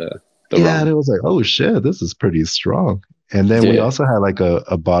tasted the rum? Yeah, and it was like, oh shit, this is pretty strong. And then we also had like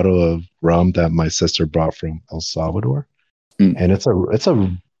a bottle of rum that my sister brought from El Salvador, and it felt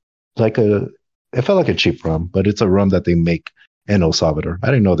like a cheap rum, but it's a rum that they make in El Salvador. I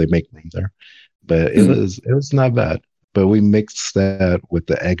didn't know they make rum there, but it was not bad. But we mixed that with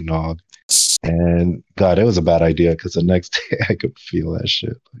the eggnog, and God, it was a bad idea because the next day I could feel that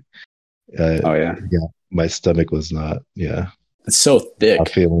shit. Yeah, my stomach was not. Yeah, it's so thick. Not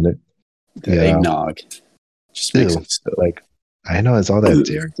feeling it. The eggnog just makes it so. Like I know it's all that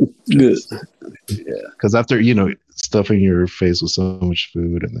dairy. Yeah, because after stuffing your face with so much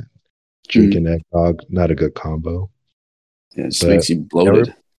food and then drinking eggnog, not a good combo. Yeah, it just makes you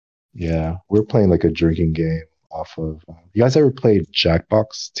bloated. We're playing like a drinking game off of. You guys ever played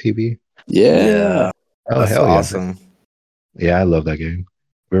Jackbox TV? Yeah. Oh, hell awesome. Yeah, I love that game.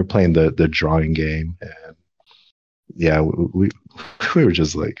 We were playing the drawing game, and we were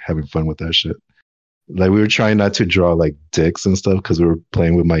just like having fun with that shit. Like we were trying not to draw like dicks and stuff because we were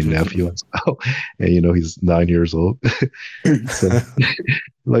playing with my nephew as well, and he's 9 years old. So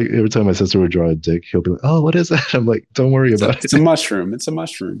like every time my sister would draw a dick, he'll be like, "Oh, what is that?" I'm like, "Don't worry about it. It's a mushroom. It's a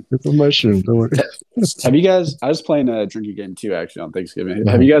mushroom. It's a mushroom. Don't worry." Have you guys? I was playing a drinking game too, actually, on Thanksgiving.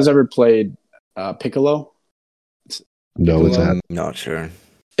 Have you guys ever played Piccolo? No, it's that. Not sure.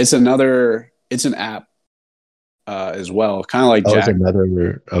 It's an app as well, kind of like Jack. It's another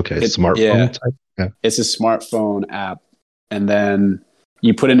smartphone type. Yeah. It's a smartphone app, and then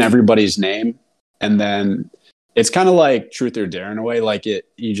you put in everybody's name, and then it's kind of like Truth or Dare in a way. Like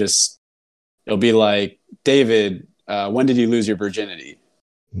it'll be like, David, when did you lose your virginity?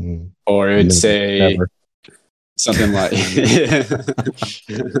 Or it would say something like,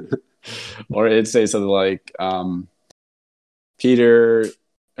 or it'd say something like, Peter.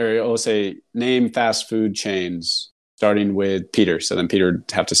 Or it'll say, name fast food chains starting with Peter. So then Peter would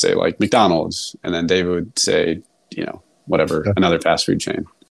have to say like McDonald's, and then David would say, whatever, another fast food chain.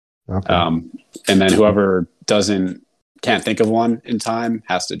 Okay. And then whoever can't think of one in time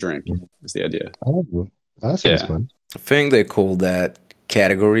has to drink. Is the idea. Oh, that sounds fun. I think they call that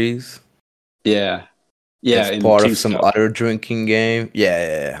categories. Yeah. It's part of some other drinking game.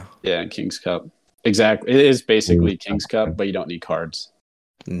 Yeah, in King's Cup. Exactly. It is basically King's Cup, but you don't need cards.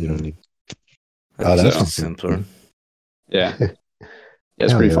 You don't need. That's simpler. Yeah.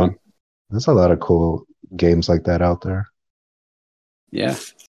 It's pretty fun. There's a lot of cool games like that out there. Yeah.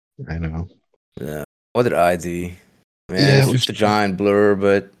 I know. Yeah. What did I do? Man, it's just a giant blur,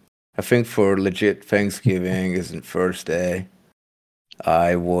 but I think for legit Thanksgiving isn't first day.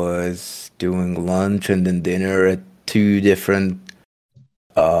 I was doing lunch and then dinner at two different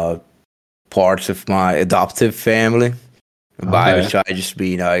parts of my adoptive family. By which I just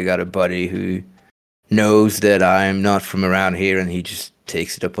mean I got a buddy who knows that I'm not from around here, and he just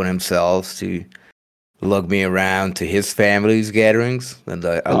takes it upon himself to lug me around to his family's gatherings, and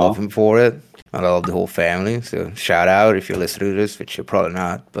I love him for it. I love the whole family, so shout out if you're listening to this, which you're probably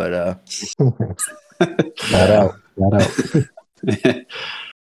not, but shout out.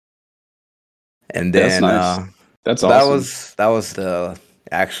 And then that's awesome. That was the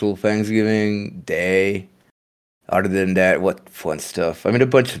actual Thanksgiving day. Other than that, what fun stuff? I mean, a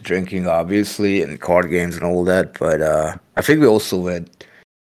bunch of drinking, obviously, and card games and all that. But I think we also went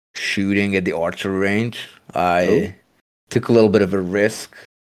shooting at the archery range. I took a little bit of a risk,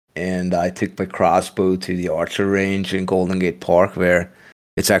 and I took my crossbow to the archery range in Golden Gate Park, where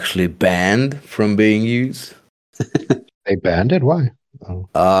it's actually banned from being used. They banned it? Why?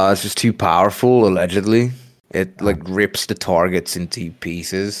 It's just too powerful, allegedly. It rips the targets into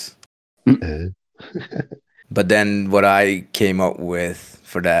pieces. But then what I came up with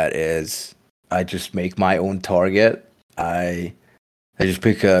for that is I just make my own target. I just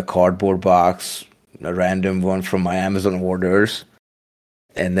pick a cardboard box, a random one from my Amazon orders,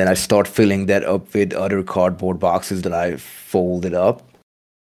 and then I start filling that up with other cardboard boxes that I folded up.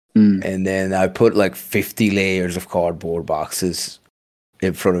 And then I put like 50 layers of cardboard boxes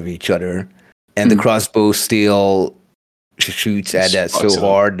in front of each other. And the crossbow still shoots at that so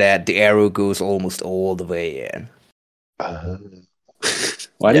hard that the arrow goes almost all the way in.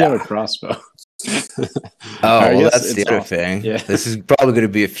 Why do you have a crossbow? Well, that's the other thing. Yeah. This is probably going to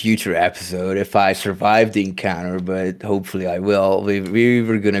be a future episode if I survive the encounter, but hopefully I will. We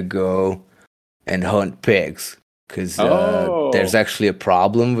were going to go and hunt pigs because there's actually a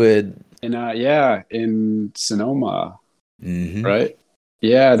problem with... in Sonoma, right?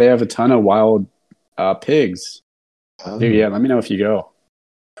 Yeah, they have a ton of wild pigs. Dude, yeah, let me know if you go.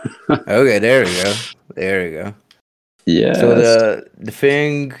 Okay, there we go. Yeah. So the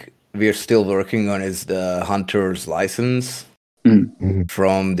thing we're still working on is the hunter's license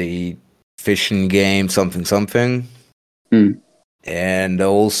from the fishing game something. And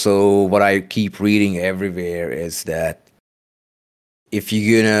also what I keep reading everywhere is that if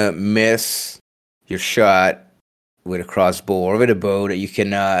you're gonna miss your shot with a crossbow or with a bow that you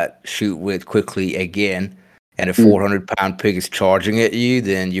cannot shoot with quickly again, and a 400-pound pig is charging at you,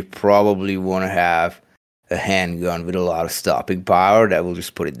 then you probably want to have a handgun with a lot of stopping power that will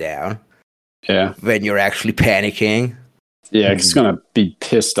just put it down. Yeah. When you're actually panicking. Yeah, it's gonna be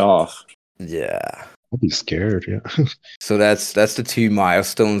pissed off. Yeah. I'll be scared, yeah. So that's the 2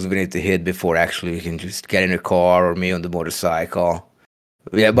 milestones we need to hit before actually we can just get in a car or me on the motorcycle.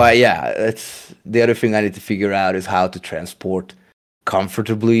 Yeah, but yeah, that's the other thing I need to figure out is how to transport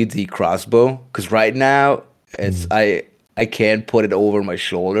comfortably the crossbow. Because right now it's I can't put it over my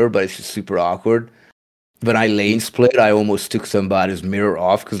shoulder, but it's just super awkward. When I lane split, I almost took somebody's mirror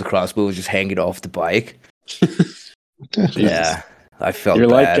off because the crossbow was just hanging off the bike. Yeah, I felt You're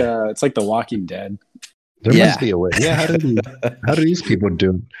bad. like it's like The Walking Dead. There must be a way. Yeah, how do these people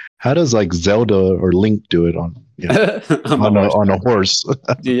do it? How does like Zelda or Link do it on on a horse?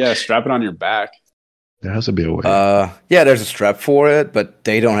 Yeah, strap it on your back. There has to be a way. Yeah, there's a strap for it, but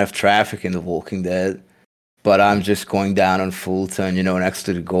they don't have traffic in The Walking Dead. But I'm just going down on Fulton, next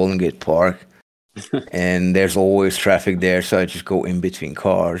to the Golden Gate Park. And there's always traffic there, so I just go in between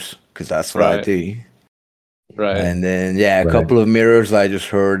cars because that's what I do. Right. And then a couple of mirrors, I just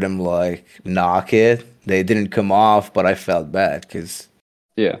heard them like knock it. They didn't come off, but I felt bad because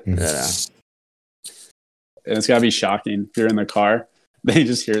and it's gotta be shocking if you're in the car. They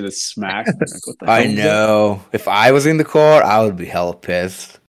just hear this smack. Like, what the I know. If I was in the car, I would be hella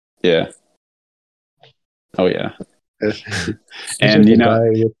pissed. Yeah. Oh yeah. And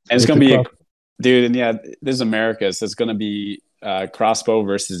and it's gonna be dude, and yeah, this is America, so it's gonna be crossbow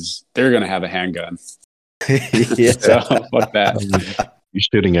versus they're gonna have a handgun. Yeah. So fuck that. You're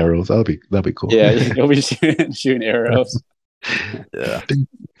shooting arrows. That'll be cool. Yeah, you'll be shooting arrows. Yeah.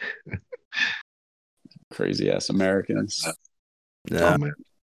 Crazy ass Americans. Yeah. Oh, man.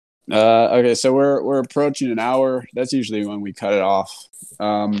 Okay, so we're approaching an hour. That's usually when we cut it off.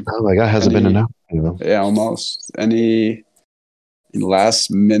 Oh my god, has it been an hour? Yeah, almost. Any last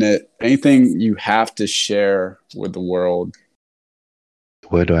minute, anything you have to share with the world?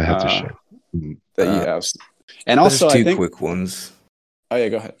 What do I have to share? That you have, and also two I think quick ones. Oh yeah,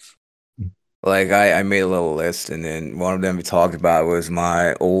 go ahead. Like I made a little list, and then one of them we talked about was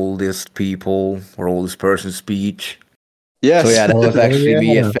my oldest people or oldest person speech. Yes. So yeah, that was actually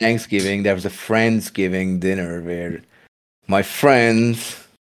me at Thanksgiving. There was a Friendsgiving dinner where my friends,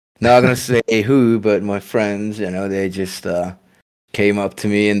 not gonna say who, but my friends, they just came up to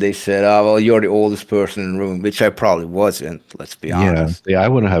me and they said, "Oh, well, you're the oldest person in the room," which I probably wasn't. Let's be honest. Yeah, I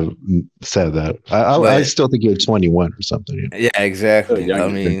wouldn't have said that. I still think you're 21 or something. Yeah, exactly. I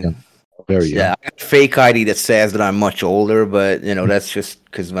mean, very young. Yeah, I got a fake ID that says that I'm much older, but that's just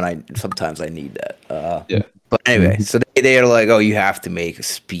because sometimes I need that. Yeah. But anyway, so they are like, "Oh, you have to make a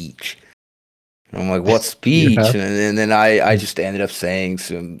speech." And I'm like, "What speech?" And then I just ended up saying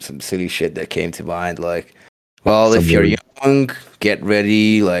some silly shit that came to mind, like, "Well, if you're young, get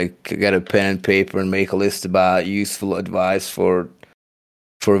ready, like get a pen and paper and make a list about useful advice for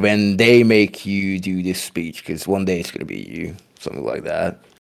when they make you do this speech, because one day it's gonna be you," something like that.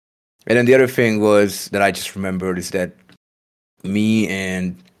 And then the other thing was that I just remembered is that me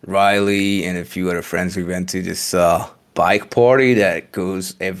and Riley and a few other friends, we went to this bike party that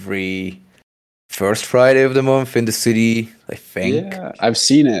goes every first Friday of the month in the city, I think. Yeah, I've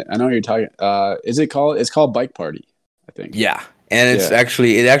seen it. I know what you're talking. Is it called? It's called Bike Party, I think. Yeah, And it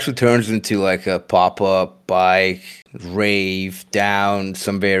actually turns into like a pop-up bike rave down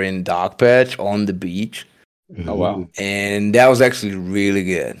somewhere in Dogpatch on the beach. Oh wow. And that was actually really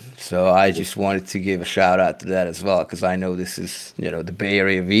good. So I just wanted to give a shout out to that as well, because I know this is, the Bay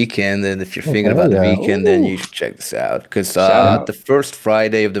Area weekend, and if you're thinking about the weekend, then you should check this out, because the first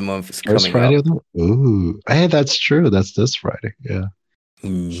Friday of the month is coming up. Ooh, hey, that's true. That's this Friday. Yeah.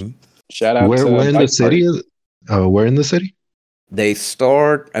 Mm-hmm. Shout out where to in the city is? Oh, where in the city? They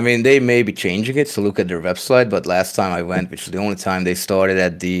they may be changing it, so look at their website. But last time I went, which was the only time, they started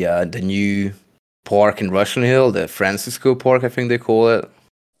at the new park in Russian Hill, the Francisco Park, I think they call it.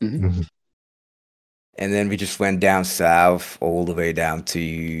 Mm-hmm. Mm-hmm. And then we just went down south all the way down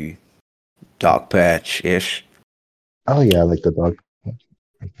to Dogpatch-ish. Oh yeah, like the dog.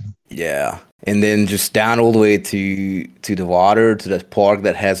 Yeah. And then just down all the way to the water, to that park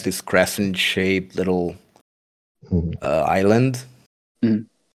that has this crescent-shaped little island. Mm.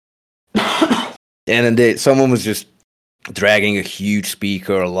 And then someone was just dragging a huge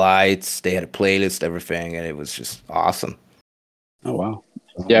speaker, lights. They had a playlist, everything, and it was just awesome. Oh wow.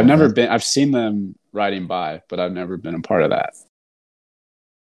 Yeah, I've never been. I've seen them riding by, but I've never been a part of that.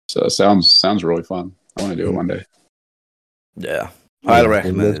 So it sounds really fun. I want to do it one day. Yeah, highly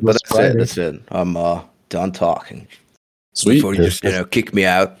recommend it. But that's it. I'm done talking. Sweet. Before you just kick me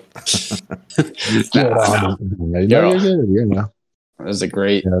out. That was a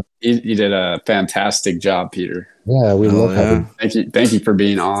great. Yeah. You did a fantastic job, Peter. Yeah, we love having. Thank you for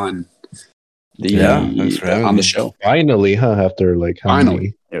being on the show. Finally, huh? After like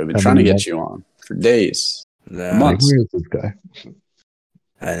finally, we've been trying to get you on for days, months. Where is this guy?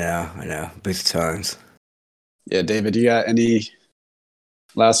 I know. Busy times. Yeah, David, you got any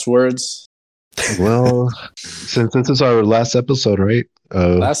last words? Well, since this is our last episode, right?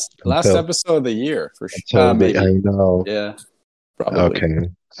 Last episode of the year for sure. Maybe. I know. Yeah. Probably. Okay.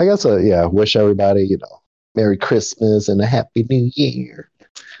 I guess. Wish everybody, Merry Christmas and a Happy New Year.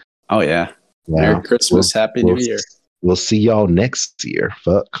 Oh yeah. Merry Christmas, Happy New Year. We'll see y'all next year.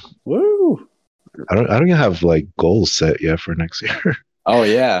 Fuck. Woo. I don't even have like goals set yet for next year. Oh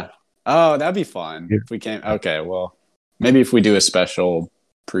yeah. Oh, that'd be fun if we came. Okay, well, maybe if we do a special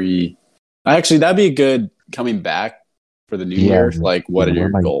Actually, that'd be good coming back for the new year. Like, what are your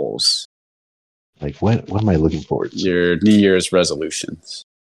goals? Like, what am I looking forward to? Your New Year's resolutions.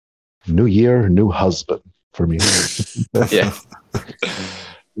 New year, new husband for me. Yeah.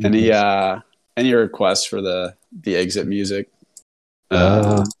 Any requests for the exit music?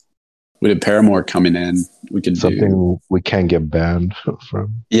 We did Paramore coming in. We could something we can't get banned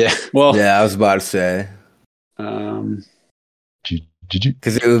from. Yeah. Well. Yeah, I was about to say. Did you?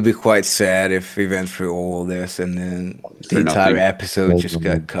 Because it would be quite sad if we went through all this and then the entire episode just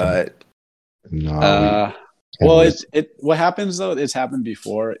got cut. No. Well, what happens though? It's happened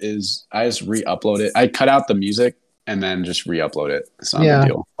before. Is I just re-upload it. I cut out the music and then just re-upload it. It's not a big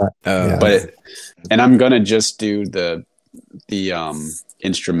deal. But I'm gonna just do the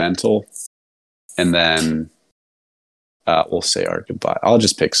instrumental, and then we'll say our goodbye. I'll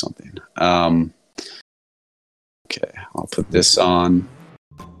just pick something. Okay, I'll put this on.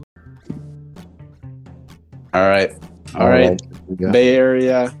 All right. Bay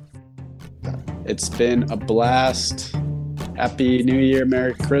Area. It's been a blast. Happy New Year,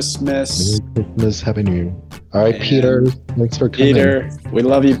 Merry Christmas. Merry Christmas, Happy New Year. All right, Peter. Thanks for coming. Peter, we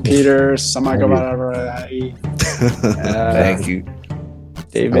love you, Peter. Thank you.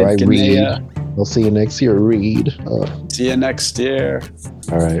 David Ganea. We'll see you next year, Reed. See you next year.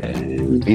 All right. And